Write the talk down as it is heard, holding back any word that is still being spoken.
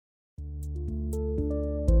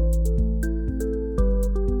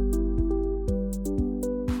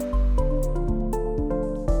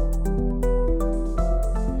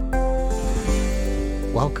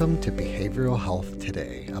Welcome to Behavioral Health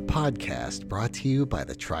Today, a podcast brought to you by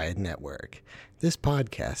the Triad Network. This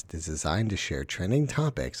podcast is designed to share trending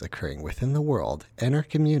topics occurring within the world and our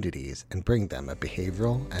communities and bring them a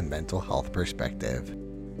behavioral and mental health perspective.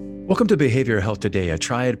 Welcome to Behavioral Health Today, a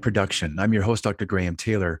Triad production. I'm your host, Dr. Graham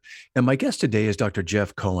Taylor, and my guest today is Dr.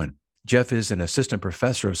 Jeff Cohen. Jeff is an assistant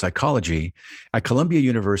professor of psychology at Columbia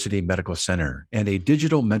University Medical Center and a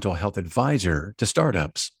digital mental health advisor to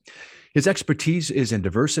startups. His expertise is in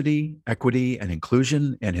diversity, equity, and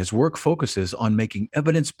inclusion, and his work focuses on making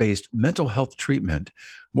evidence-based mental health treatment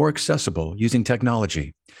more accessible using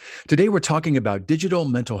technology. Today, we're talking about digital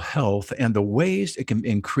mental health and the ways it can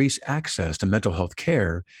increase access to mental health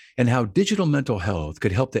care and how digital mental health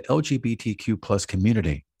could help the LGBTQ plus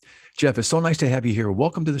community. Jeff, it's so nice to have you here.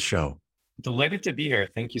 Welcome to the show. Delighted to be here.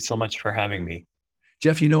 Thank you so much for having me.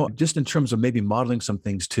 Jeff, just in terms of maybe modeling some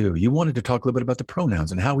things too, you wanted to talk a little bit about the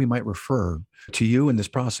pronouns and how we might refer to you in this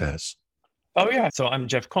process. Oh, yeah. So I'm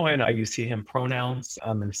Jeff Cohen. I use he, him pronouns.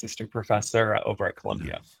 I'm an assistant professor over at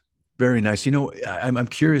Columbia. Very nice. I'm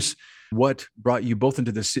curious what brought you both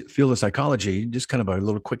into this field of psychology, just kind of a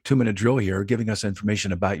little quick 2-minute drill here, giving us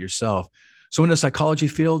information about yourself. So in the psychology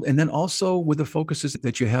field, and then also with the focuses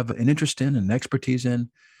that you have an interest in and expertise in,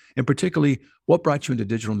 and particularly what brought you into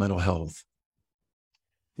digital mental health?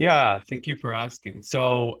 Yeah, thank you for asking.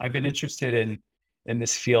 So I've been interested in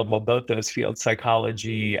this field, well, both those fields,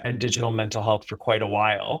 psychology and digital mental health, for quite a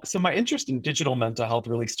while. So my interest in digital mental health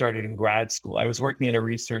really started in grad school. I was working in a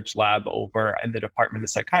research lab over in the Department of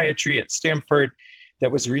Psychiatry at Stanford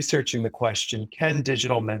that was researching the question, can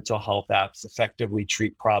digital mental health apps effectively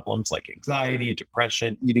treat problems like anxiety,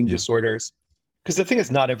 depression, eating disorders? Because the thing is,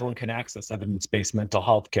 not everyone can access evidence-based mental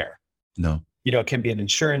health care. No. It can be an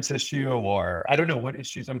insurance issue, or I don't know what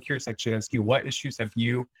issues. I'm curious actually to ask you, what issues have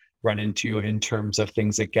you run into in terms of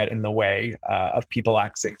things that get in the way of people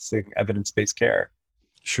accessing evidence-based care?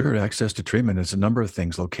 Sure. Access to treatment is a number of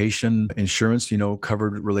things: location, insurance,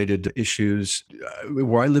 covered related issues.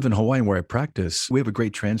 Where I live in Hawaii and where I practice, we have a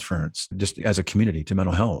great transference just as a community to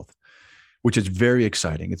mental health, which is very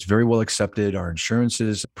exciting. It's very well accepted. Our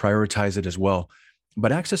insurances prioritize it as well.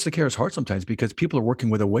 But access to care is hard sometimes because people are working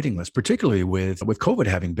with a waiting list, particularly with COVID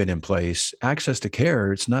having been in place. Access to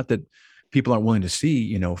care, it's not that people aren't willing to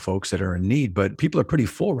see, folks that are in need, but people are pretty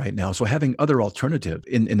full right now. So having other alternatives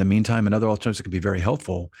in the meantime, and other alternatives that can be very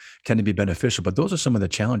helpful, tend to be beneficial. But those are some of the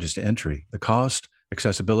challenges to entry: the cost,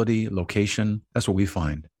 accessibility, location. That's what we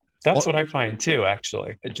find. That's what I find too,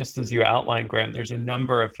 actually. Just as you outlined, Grant, there's a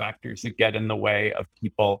number of factors that get in the way of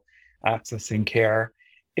people accessing care.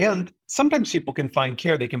 And sometimes people can find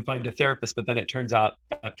care, they can find a therapist, but then it turns out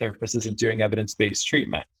that therapist isn't doing evidence-based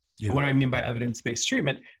treatment. Yeah. What I mean by evidence-based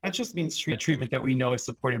treatment, that just means treatment that we know is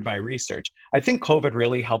supported by research. I think COVID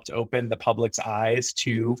really helped open the public's eyes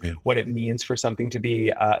to what it means for something to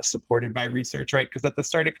be supported by research, right? Because at the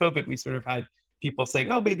start of COVID, we sort of had people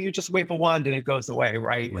saying, oh, maybe you just wave a wand and it goes away,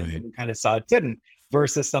 right? And we kind of saw it didn't,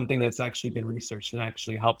 versus something that's actually been researched and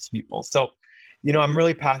actually helps people. So I'm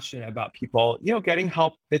really passionate about people, getting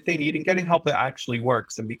help that they need and getting help that actually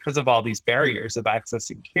works. And because of all these barriers of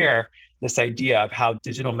accessing care, this idea of how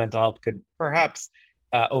digital mental health could perhaps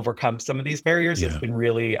overcome some of these barriers has been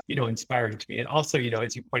really, inspiring to me. And also,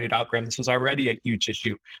 as you pointed out, Graham, this was already a huge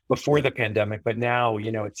issue before the pandemic, but now,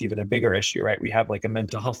 it's even a bigger issue, right? We have like a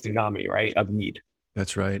mental health tsunami, right, of need.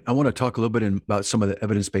 That's right. I want to talk a little bit about some of the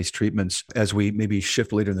evidence-based treatments as we maybe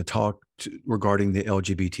shift later in the talk regarding the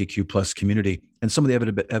LGBTQ plus community and some of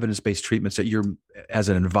the evidence-based treatments that you're, as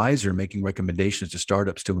an advisor, making recommendations to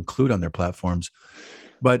startups to include on their platforms.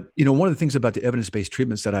 But, one of the things about the evidence-based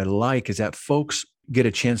treatments that I like is that folks get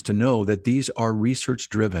a chance to know that these are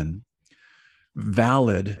research-driven,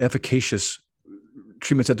 valid, efficacious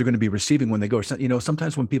treatments that they're going to be receiving when they go.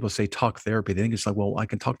 Sometimes when people say talk therapy, they think it's like, well, I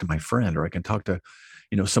can talk to my friend or I can talk to,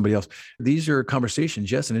 somebody else. These are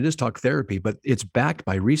conversations, yes, and it is talk therapy, but it's backed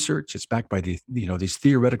by research. It's backed by these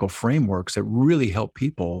theoretical frameworks that really help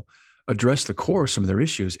people address the core of some of their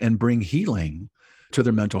issues and bring healing to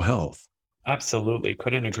their mental health. Absolutely.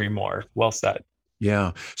 Couldn't agree more. Well said.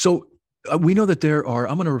 Yeah. So we know that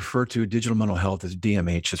I'm going to refer to digital mental health as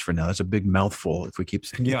DMH just for now. That's a big mouthful if we keep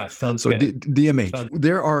saying. Yeah, sounds so good. DMH.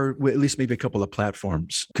 There are at least maybe a couple of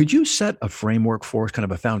platforms. Could you set a framework for us, kind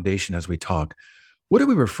of a foundation as we talk? What are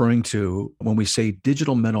we referring to when we say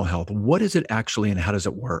digital mental health? What is it actually and how does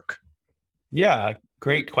it work? Yeah,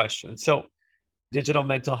 great question. So digital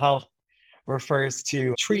mental health refers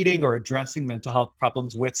to treating or addressing mental health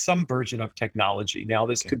problems with some version of technology. Now,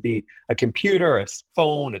 this could be a computer, a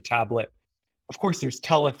phone, a tablet. Of course, there's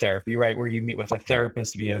teletherapy, right, where you meet with a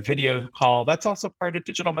therapist via video call. That's also part of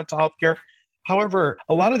digital mental health care. However,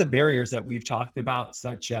 a lot of the barriers that we've talked about,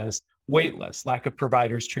 such as wait lists, lack of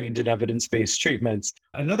providers trained in evidence-based treatments.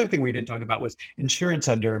 Another thing we didn't talk about was insurance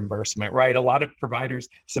under reimbursement, right? A lot of providers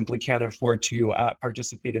simply can't afford to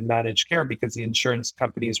participate in managed care because the insurance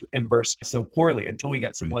companies reimburse so poorly. Until we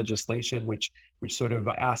get some legislation which sort of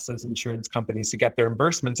asks those insurance companies to get their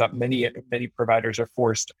reimbursements up, many providers are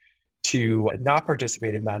forced to not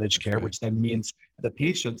participate in managed care, which then means the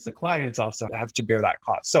patients, the clients also have to bear that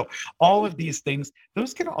cost. So all of these things,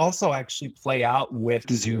 those can also actually play out with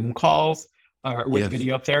Zoom calls or with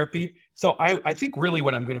video therapy. So I think really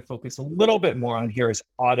what I'm going to focus a little bit more on here is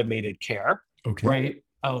automated care, right?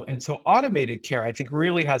 Oh, and so automated care, I think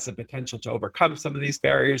really has the potential to overcome some of these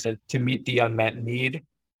barriers and to meet the unmet need.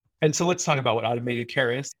 And so let's talk about what automated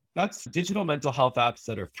care is. That's digital mental health apps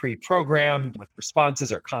that are pre-programmed with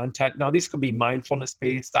responses or content. Now, these could be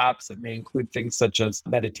mindfulness-based apps that may include things such as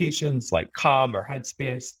meditations like Calm or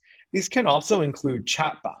Headspace. These can also include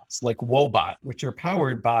chatbots like Woebot, which are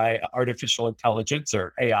powered by artificial intelligence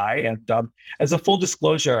or AI. And as a full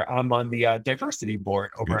disclosure, I'm on the diversity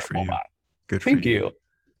board over at Woebot. Good. Thank you.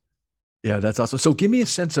 Yeah, that's awesome. So give me a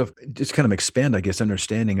sense of, just kind of expand, I guess,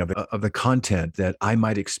 understanding of the content that I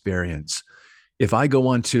might experience if I go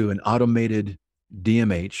onto an automated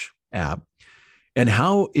DMH app, and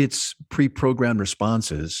how its pre-programmed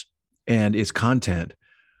responses and its content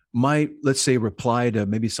might, let's say, reply to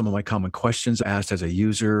maybe some of my common questions asked as a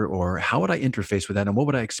user, or how would I interface with that, and what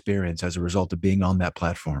would I experience as a result of being on that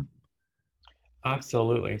platform?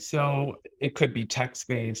 Absolutely. So it could be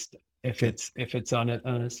text-based if it's on a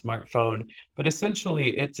smartphone, but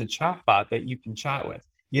essentially it's a chatbot that you can chat with.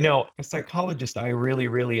 You know, a psychologist I really,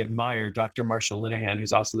 really admire, Dr. Marsha Linehan,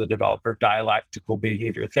 who's also the developer of dialectical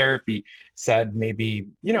behavior therapy, said maybe,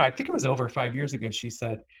 I think it was over 5 years ago, she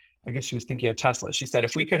said, I guess she was thinking of Tesla. She said,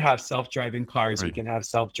 if we could have self-driving cars, we can have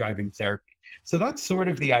self-driving therapy. So that's sort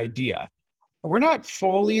of the idea. We're not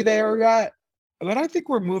fully there yet, but I think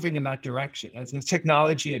we're moving in that direction. As the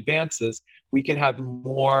technology advances, we can have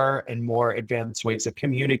more and more advanced ways of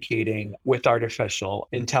communicating with artificial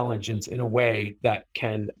intelligence in a way that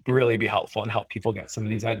can really be helpful and help people get some of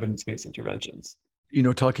these evidence-based interventions.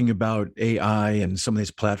 Talking about AI and some of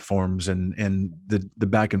these platforms and the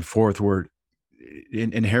back and forth, we're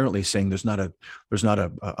inherently saying there's not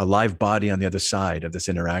a live body on the other side of this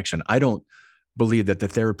interaction. I don't believe that the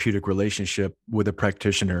therapeutic relationship with a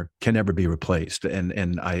practitioner can ever be replaced.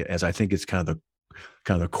 And I think it's kind of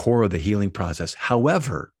the core of the healing process.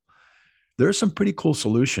 However, there are some pretty cool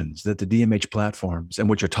solutions that the DMH platforms and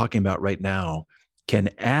what you're talking about right now can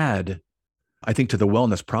add, I think, to the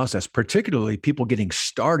wellness process, particularly people getting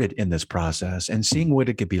started in this process and seeing what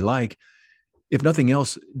it could be like. If nothing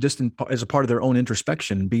else, just as a part of their own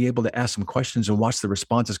introspection, be able to ask some questions and watch the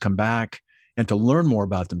responses come back and to learn more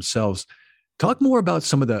about themselves. Talk more about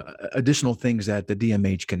some of the additional things that the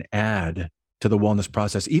DMH can add to the wellness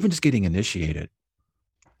process, even just getting initiated.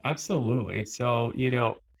 Absolutely. So,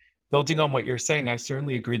 building on what you're saying, I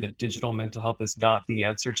certainly agree that digital mental health is not the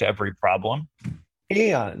answer to every problem.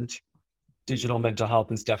 And digital mental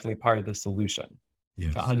health is definitely part of the solution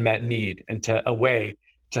to unmet need and to a way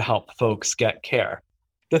to help folks get care.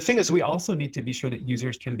 The thing is, we also need to be sure that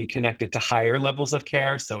users can be connected to higher levels of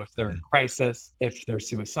care. So if they're in crisis, if they're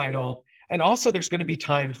suicidal, and also there's going to be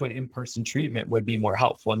times when in-person treatment would be more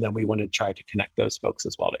helpful. And then we want to try to connect those folks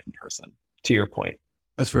as well to in-person, to your point.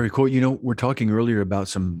 That's very cool. We're talking earlier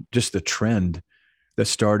about just the trend that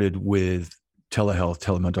started with telehealth,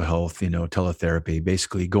 telemental health, teletherapy,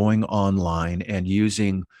 basically going online and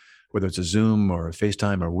using, whether it's a Zoom or a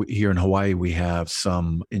FaceTime, or here in Hawaii, we have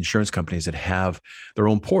some insurance companies that have their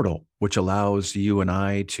own portal, which allows you and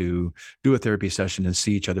I to do a therapy session and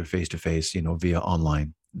see each other face-to-face, via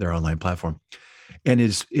their online platform. And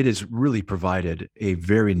it has really provided a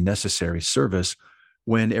very necessary service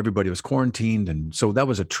when everybody was quarantined. And so that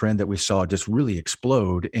was a trend that we saw just really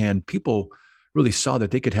explode. And people really saw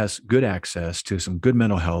that they could have good access to some good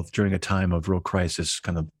mental health during a time of real crisis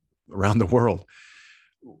kind of around the world.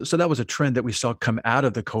 So that was a trend that we saw come out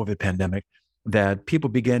of the COVID pandemic that people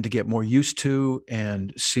began to get more used to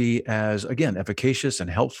and see as, again, efficacious and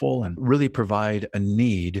helpful and really provide a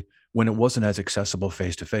need when it wasn't as accessible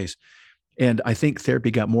face-to-face. And I think therapy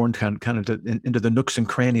got more into the nooks and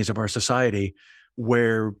crannies of our society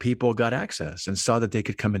where people got access and saw that they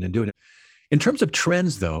could come in and do it. In terms of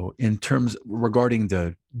trends, though, regarding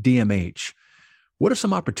the DMH, what are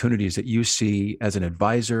some opportunities that you see as an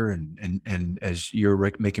advisor and as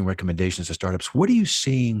you're making recommendations to startups? What are you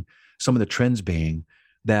seeing some of the trends being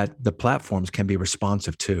that the platforms can be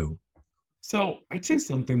responsive to? So I'd say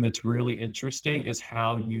something that's really interesting is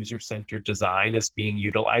how user-centered design is being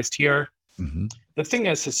utilized here. Mm-hmm. The thing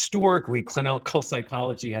is, historically, clinical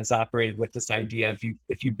psychology has operated with this idea of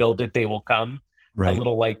if you build it, they will come. A Right.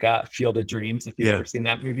 little like Field of Dreams, if you've Yeah. ever seen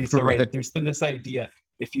that movie. So, Right. there's been this idea,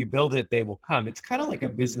 if you build it, they will come. It's kind of like a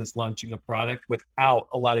business launching a product without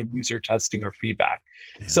a lot of user testing or feedback.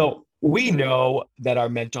 Yeah. So we know that our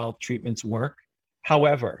mental health treatments work.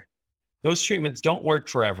 However, those treatments don't work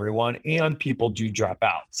for everyone and people do drop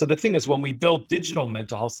out. So the thing is, when we build digital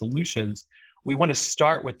mental health solutions, we want to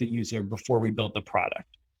start with the user before we build the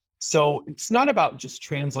product. So it's not about just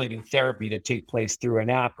translating therapy to take place through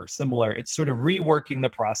an app or similar. It's sort of reworking the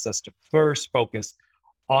process to first focus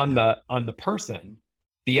on the person,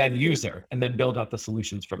 the end user, and then build out the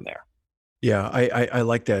solutions from there. Yeah, I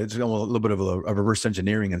like that. It's a little bit of a reverse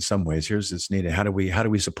engineering in some ways. Here's this need. How do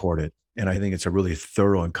we support it? And I think it's a really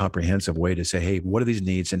thorough and comprehensive way to say, hey, what are these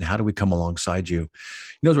needs and how do we come alongside you?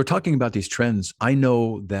 As we're talking about these trends, I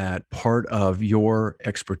know that part of your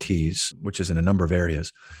expertise, which is in a number of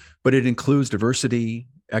areas, but it includes diversity,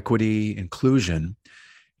 equity, inclusion.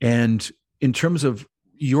 And in terms of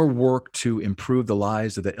your work to improve the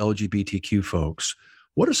lives of the LGBTQ folks,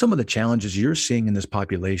 what are some of the challenges you're seeing in this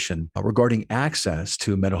population regarding access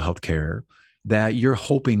to mental health care that you're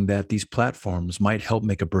hoping that these platforms might help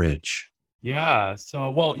make a bridge? Yeah.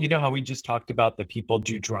 So, well, you know how we just talked about the people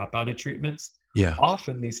do drop out of treatments? Yeah.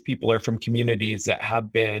 Often these people are from communities that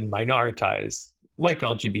have been minoritized, like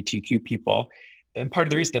LGBTQ people. And part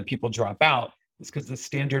of the reason that people drop out is because the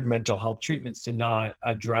standard mental health treatments do not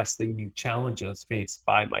address the unique challenges faced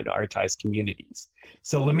by minoritized communities.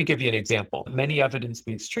 So let me give you an example. Many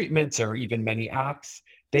evidence-based treatments or even many apps,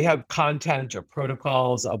 they have content or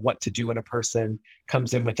protocols of what to do when a person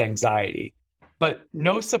comes in with anxiety, but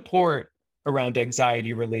no support around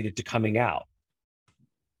anxiety related to coming out.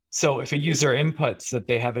 So if a user inputs that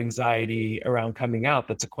they have anxiety around coming out,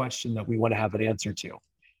 that's a question that we want to have an answer to.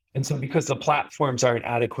 And so because the platforms aren't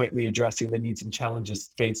adequately addressing the needs and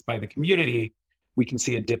challenges faced by the community, we can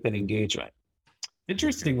see a dip in engagement.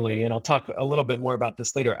 Interestingly, and I'll talk a little bit more about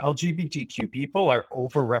this later, LGBTQ people are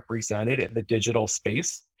overrepresented in the digital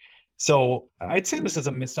space. So I'd say this is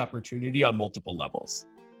a missed opportunity on multiple levels.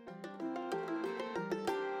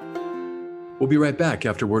 We'll be right back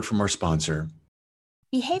after word from our sponsor.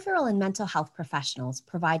 Behavioral and mental health professionals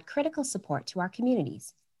provide critical support to our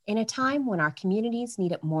communities in a time when our communities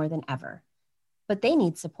need it more than ever. But they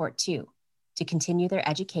need support too, to continue their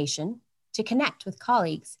education, to connect with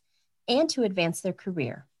colleagues, and to advance their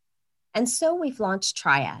career. And so we've launched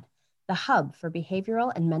Triad, the hub for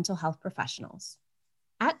behavioral and mental health professionals.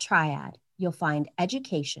 At Triad, you'll find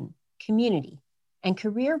education, community, and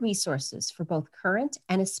career resources for both current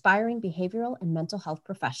and aspiring behavioral and mental health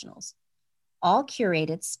professionals, all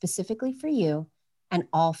curated specifically for you and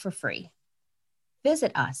all for free.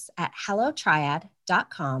 Visit us at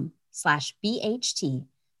hellotriad.com/BHT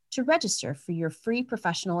to register for your free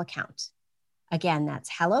professional account. Again,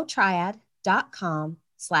 that's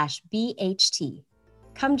hellotriad.com/BHT.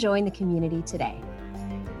 Come join the community today.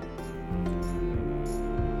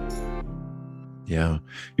 Yeah.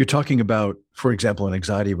 You're talking about, for example, an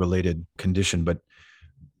anxiety-related condition, but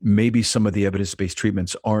maybe some of the evidence-based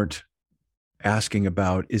treatments aren't asking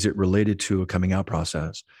about, is it related to a coming out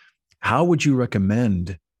process? How would you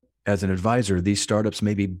recommend, as an advisor, these startups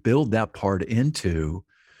maybe build that part into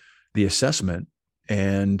the assessment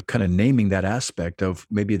and kind of naming that aspect of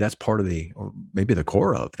maybe that's part of the, or maybe the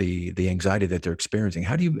core of the anxiety that they're experiencing?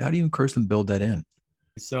 How do you encourage them to build that in?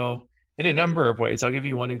 So in a number of ways, I'll give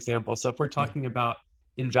you one example. So if we're talking about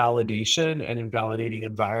invalidation and invalidating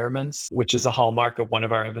environments, which is a hallmark of one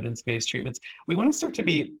of our evidence-based treatments, we want to start to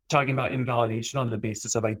be talking about invalidation on the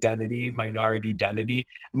basis of identity, minority identity.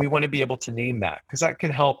 And we want to be able to name that because that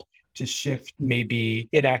can help to shift maybe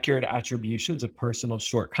inaccurate attributions of personal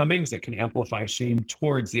shortcomings that can amplify shame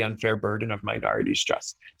towards the unfair burden of minority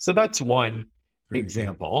stress. So that's one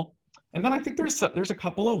example. And then I think there's a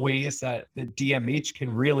couple of ways that the DMH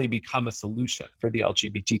can really become a solution for the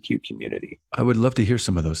LGBTQ community. I would love to hear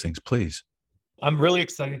some of those things, please. I'm really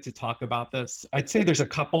excited to talk about this. I'd say there's a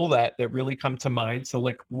couple that really come to mind. So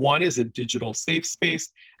like one is a digital safe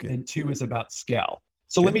space, and two is about scale.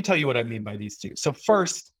 So let me tell you what I mean by these two. So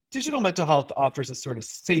first, digital mental health offers a sort of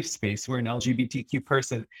safe space where an LGBTQ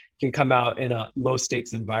person can come out in a low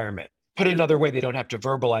stakes environment. Put another way, they don't have to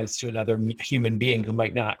verbalize to another human being who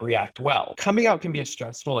might not react well. Coming out can be a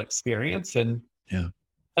stressful experience. And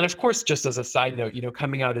of course, just as a side note,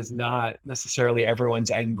 coming out is not necessarily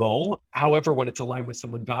everyone's end goal. However, when it's aligned with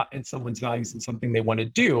someone's values and something they want to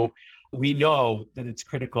do, we know that it's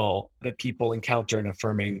critical that people encounter an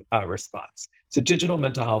affirming response. So digital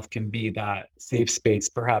mental health can be that safe space,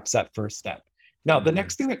 perhaps that first step. Now, the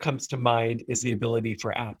next thing that comes to mind is the ability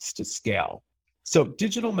for apps to scale. So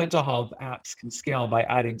digital mental health apps can scale by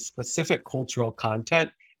adding specific cultural content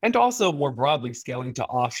and also more broadly scaling to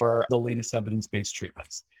offer the latest evidence-based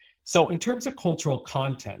treatments. So in terms of cultural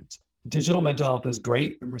content, digital mental health is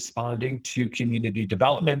great in responding to community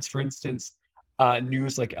developments. For instance,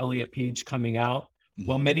 news like Elliot Page coming out.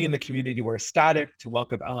 While many in the community were ecstatic to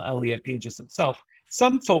welcome Elliot Page as himself,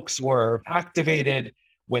 some folks were activated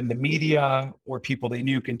when the media or people they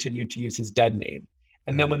knew continued to use his dead name.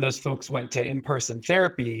 And then when those folks went to in-person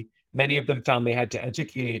therapy, many of them found they had to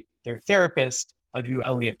educate their therapist on who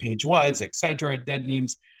Elliot Page was, et cetera, and dead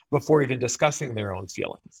names before even discussing their own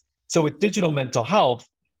feelings. So with digital mental health,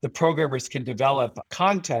 the programmers can develop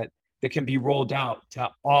content that can be rolled out to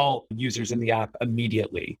all users in the app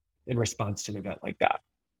immediately in response to an event like that.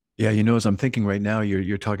 Yeah, as I'm thinking right now,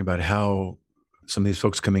 you're talking about how some of these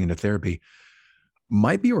folks coming into therapy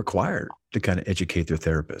might be required to kind of educate their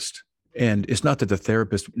therapist. And it's not that the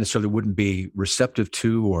therapist necessarily wouldn't be receptive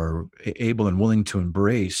to or able and willing to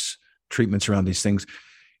embrace treatments around these things.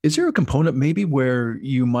 Is there a component maybe where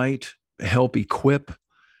you might help equip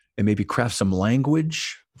and maybe craft some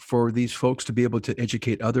language for these folks to be able to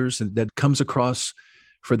educate others, and that comes across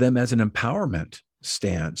for them as an empowerment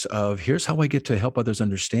stance of, here's how I get to help others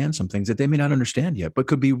understand some things that they may not understand yet, but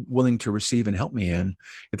could be willing to receive and help me in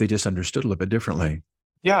if they just understood a little bit differently?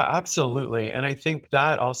 Yeah, absolutely. And I think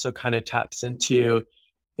that also kind of taps into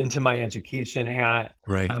my education hat.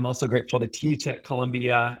 Right. I'm also grateful to teach at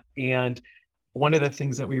Columbia. And one of the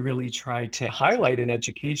things that we really try to highlight in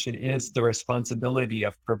education is the responsibility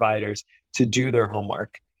of providers to do their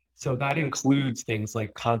homework. So that includes things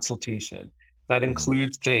like consultation. That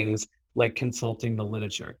includes things like consulting the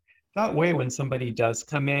literature. That way, when somebody does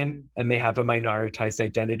come in and they have a minoritized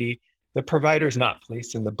identity, the provider's not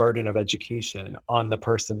placing the burden of education on the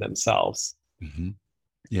person themselves. Mm-hmm.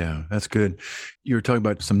 Yeah, that's good. You were talking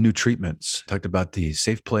about some new treatments, talked about the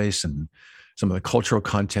safe place and some of the cultural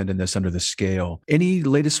content in this under the scale. Any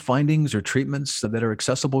latest findings or treatments that are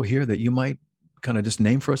accessible here that you might kind of just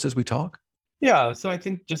name for us as we talk? Yeah, so I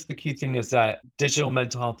think just the key thing is that digital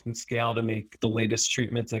mental health can scale to make the latest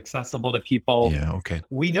treatments accessible to people. Yeah, okay.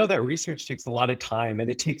 We know that research takes a lot of time,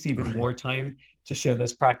 and it takes even more time to share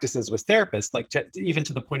those practices with therapists, like even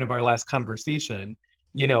to the point of our last conversation.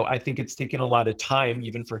 I think it's taken a lot of time,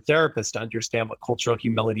 even for therapists, to understand what cultural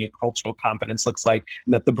humility and cultural competence looks like,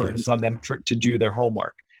 and that the burden's on them to do their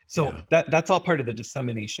homework. So that's all part of the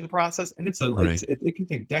dissemination process. And it can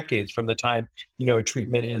take decades from the time, a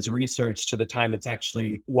treatment is researched to the time it's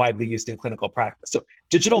actually widely used in clinical practice. So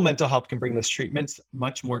digital mental health can bring those treatments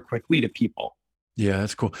much more quickly to people. Yeah,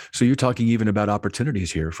 that's cool. So you're talking even about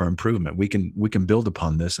opportunities here for improvement. We can build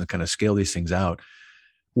upon this and kind of scale these things out.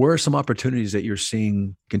 Where are some opportunities that you're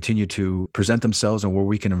seeing continue to present themselves and where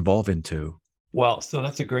we can evolve into? Well, so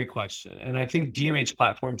that's a great question. And I think DMH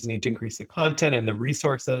platforms need to increase the content and the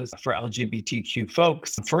resources for LGBTQ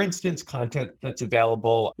folks. For instance, content that's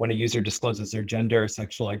available when a user discloses their gender or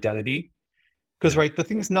sexual identity. Because, the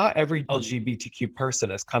thing is, not every LGBTQ person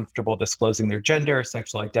is comfortable disclosing their gender or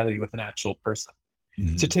sexual identity with an actual person.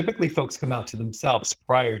 Mm-hmm. So typically folks come out to themselves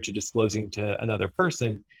prior to disclosing to another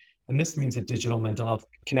person. And this means that digital mental health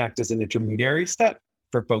can act as an intermediary step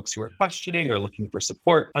for folks who are questioning or looking for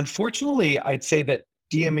support. Unfortunately, I'd say that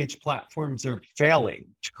DMH platforms are failing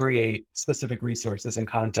to create specific resources and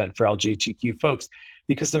content for LGBTQ folks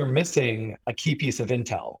because they're missing a key piece of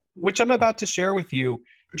intel, which I'm about to share with you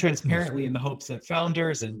transparently in the hopes that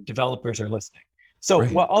founders and developers are listening. So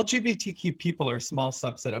while LGBTQ people are a small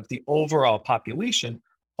subset of the overall population,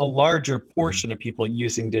 a larger portion of people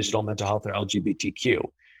using digital mental health are LGBTQ.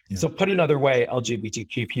 So put another way,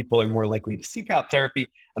 LGBTQ people are more likely to seek out therapy,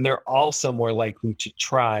 and they're also more likely to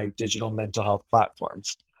try digital mental health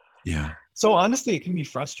platforms. Yeah. So honestly, it can be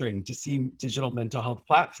frustrating to see digital mental health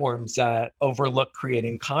platforms that overlook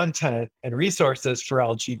creating content and resources for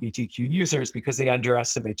LGBTQ users because they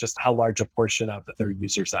underestimate just how large a portion of their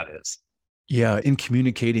users that is. Yeah, in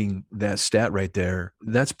communicating that stat right there,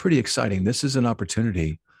 that's pretty exciting. This is an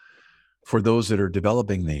opportunity for those that are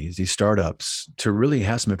developing these startups to really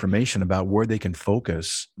have some information about where they can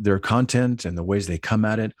focus their content and the ways they come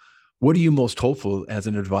at it. What are you most hopeful as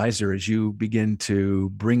an advisor as you begin to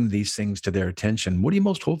bring these things to their attention? What are you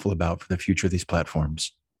most hopeful about for the future of these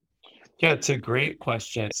platforms? Yeah, it's a great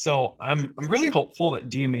question. So I'm really hopeful that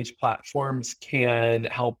DMH platforms can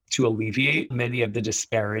help to alleviate many of the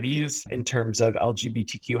disparities in terms of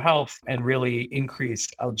LGBTQ health and really increase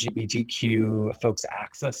LGBTQ folks'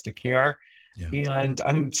 access to care. Yeah. And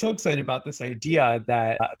I'm so excited about this idea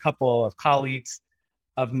that a couple of colleagues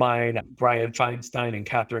of mine, Brian Feinstein and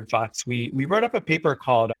Catherine Fox, we wrote up a paper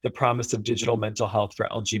called The Promise of Digital Mental Health for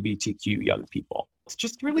LGBTQ Young People. It's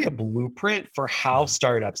just really a blueprint for how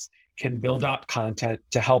startups can build out content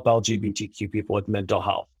to help LGBTQ people with mental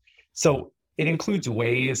health. So it includes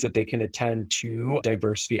ways that they can attend to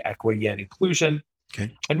diversity, equity, and inclusion.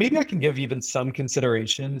 Okay. And maybe I can give even some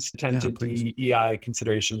considerations, attend to DEI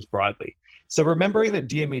considerations broadly. So remembering that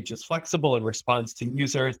DMH is flexible in response to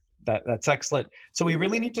users, that's excellent. So we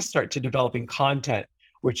really need to start to developing content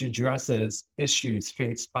which addresses issues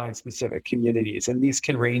faced by specific communities. And these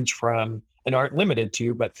can range from, and aren't limited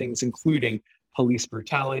to, but things including police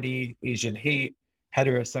brutality, Asian hate,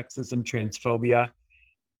 heterosexism, transphobia.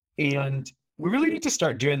 And we really need to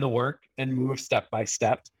start doing the work and move step by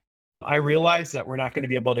step. I realize that we're not going to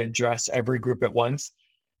be able to address every group at once.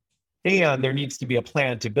 And there needs to be a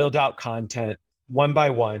plan to build out content one by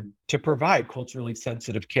one to provide culturally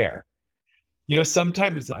sensitive care.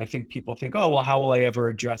 Sometimes I think people think, oh, well, how will I ever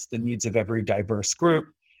address the needs of every diverse group?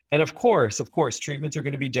 And of course, treatments are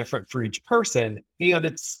going to be different for each person. And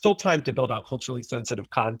it's still time to build out culturally sensitive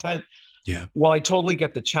content. Yeah. While I totally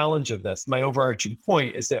get the challenge of this, my overarching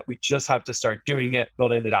point is that we just have to start doing it,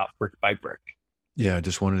 building it out brick by brick. Yeah,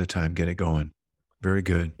 just one at a time, get it going. Very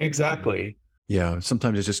good. Exactly. Yeah,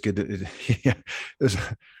 sometimes it's just good. Yeah,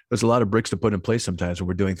 there's a lot of bricks to put in place sometimes when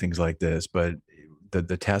we're doing things like this, but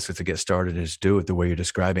the task is to get started is do it the way you're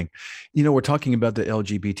describing. We're talking about the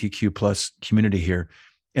LGBTQ plus community here.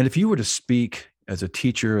 And if you were to speak as a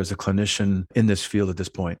teacher, as a clinician in this field at this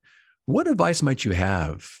point, what advice might you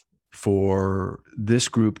have for this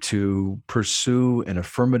group to pursue an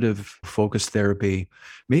affirmative focused therapy,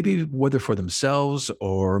 maybe whether for themselves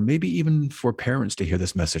or maybe even for parents to hear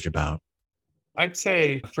this message about? I'd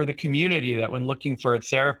say for the community that when looking for a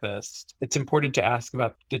therapist, it's important to ask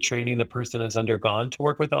about the training the person has undergone to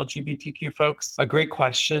work with LGBTQ folks. A great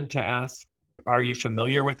question to ask, are you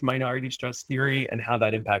familiar with minority stress theory and how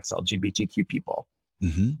that impacts LGBTQ people?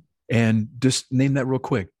 Mm-hmm. And just name that real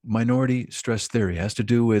quick. Minority stress theory has to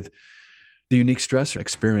do with the unique stress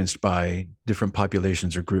experienced by different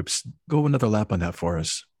populations or groups. Go another lap on that for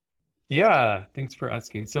us. Yeah, thanks for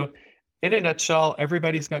asking. So in a nutshell,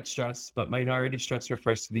 everybody's got stress, but minority stress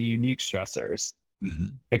refers to the unique stressors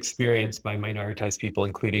experienced by minoritized people,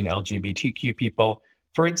 including LGBTQ people.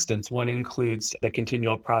 For instance, one includes the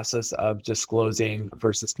continual process of disclosing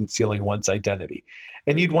versus concealing one's identity.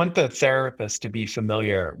 And you'd want the therapist to be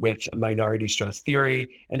familiar with minority stress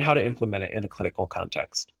theory and how to implement it in a clinical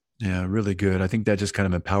context. Yeah, really good. I think that just kind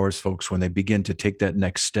of empowers folks when they begin to take that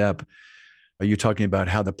next step. Are you talking about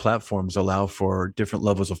how the platforms allow for different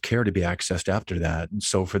levels of care to be accessed after that? And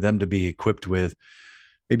so for them to be equipped with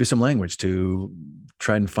maybe some language to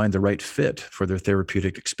try and find the right fit for their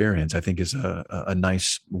therapeutic experience, I think is a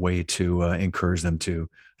nice way to encourage them to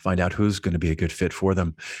find out who's going to be a good fit for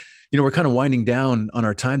them. We're kind of winding down on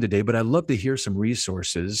our time today, but I'd love to hear some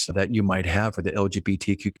resources that you might have for the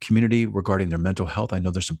LGBTQ community regarding their mental health. I know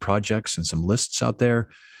there's some projects and some lists out there.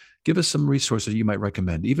 Give us some resources you might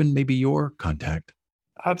recommend, even maybe your contact.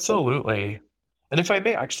 Absolutely. And if I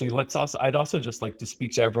may, actually, I'd also just like to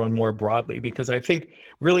speak to everyone more broadly, because I think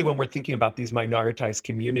really when we're thinking about these minoritized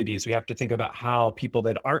communities, we have to think about how people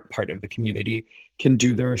that aren't part of the community can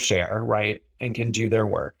do their share, right? And can do their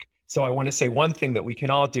work. So I want to say one thing that we can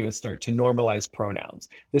all do is start to normalize pronouns.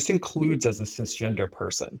 This includes as a cisgender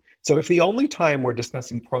person. So if the only time we're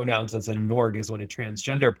discussing pronouns as an org is when a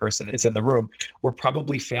transgender person is in the room, we're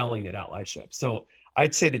probably failing at allyship. So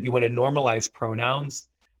I'd say that you want to normalize pronouns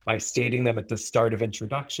by stating them at the start of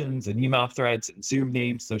introductions and email threads and Zoom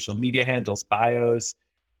names, social media handles, bios.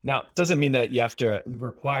 Now, it doesn't mean that you have to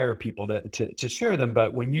require people to share them,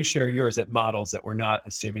 but when you share yours, it models that we're not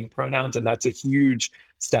assuming pronouns, and that's a huge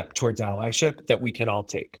step towards allyship that we can all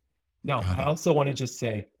take. Now, I also want to just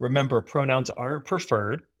say, remember, pronouns aren't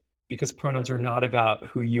preferred because pronouns are not about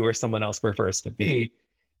who you or someone else prefers to be.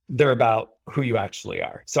 They're about who you actually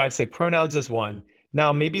are. So I'd say pronouns is one.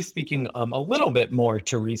 Now, maybe speaking a little bit more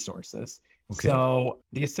to resources. Okay. So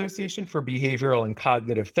the Association for Behavioral and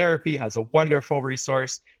Cognitive Therapy has a wonderful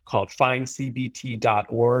resource called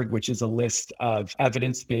findcbt.org, which is a list of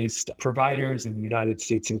evidence-based providers in the United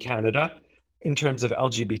States and Canada. In terms of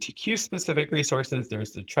LGBTQ specific resources,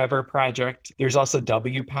 there's the Trevor Project. There's also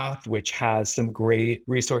WPATH, which has some great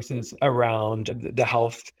resources around the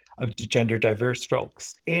health of gender diverse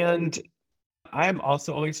folks. And I'm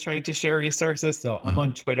also always trying to share resources. So I'm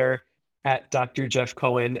on Twitter at Dr. Jeff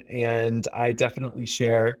Cohen, and I definitely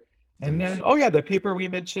share And then, oh yeah, the paper we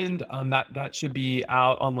mentioned, that should be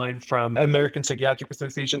out online from American Psychiatric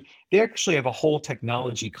Association. They actually have a whole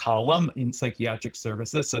technology column in psychiatric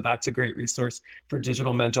services, so that's a great resource for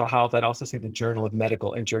digital mental health. I'd also say the Journal of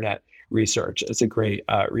Medical Internet Research is a great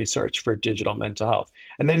research for digital mental health.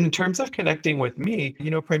 And then in terms of connecting with me,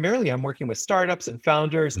 primarily I'm working with startups and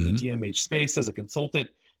founders in the DMH space as a consultant.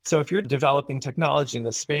 So if you're developing technology in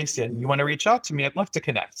this space and you want to reach out to me, I'd love to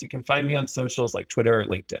connect. You can find me on socials like Twitter or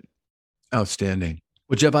LinkedIn. Outstanding.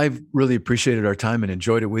 Well, Jeff, I've really appreciated our time and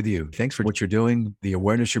enjoyed it with you. Thanks for what you're doing, the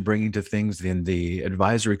awareness you're bringing to things, and the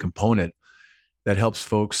advisory component that helps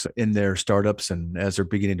folks in their startups and as they're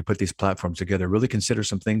beginning to put these platforms together, really consider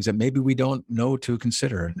some things that maybe we don't know to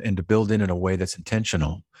consider and to build in a way that's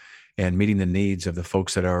intentional and meeting the needs of the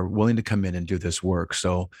folks that are willing to come in and do this work.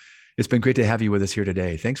 So it's been great to have you with us here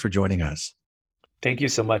today. Thanks for joining us. Thank you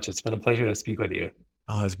so much. It's been a pleasure to speak with you.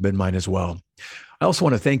 Oh, it's been mine as well. I also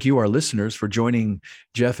want to thank you, our listeners, for joining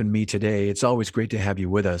Jeff and me today. It's always great to have you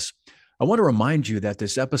with us. I want to remind you that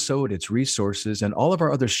this episode, its resources, and all of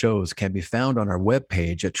our other shows can be found on our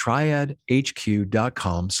webpage at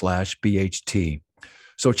triadhq.com/BHT.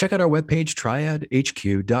 So check out our webpage,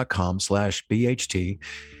 triadhq.com/BHT,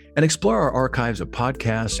 and explore our archives of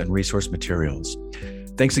podcasts and resource materials.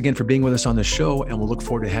 Thanks again for being with us on the show, and we'll look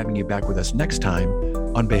forward to having you back with us next time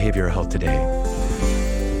on Behavioral Health Today.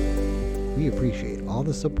 We appreciate all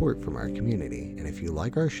the support from our community, and if you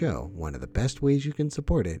like our show, one of the best ways you can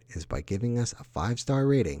support it is by giving us a 5-star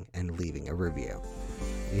rating and leaving a review.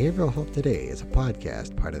 Behavioral Health Today is a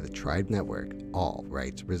podcast part of the Triad Network, all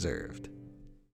rights reserved.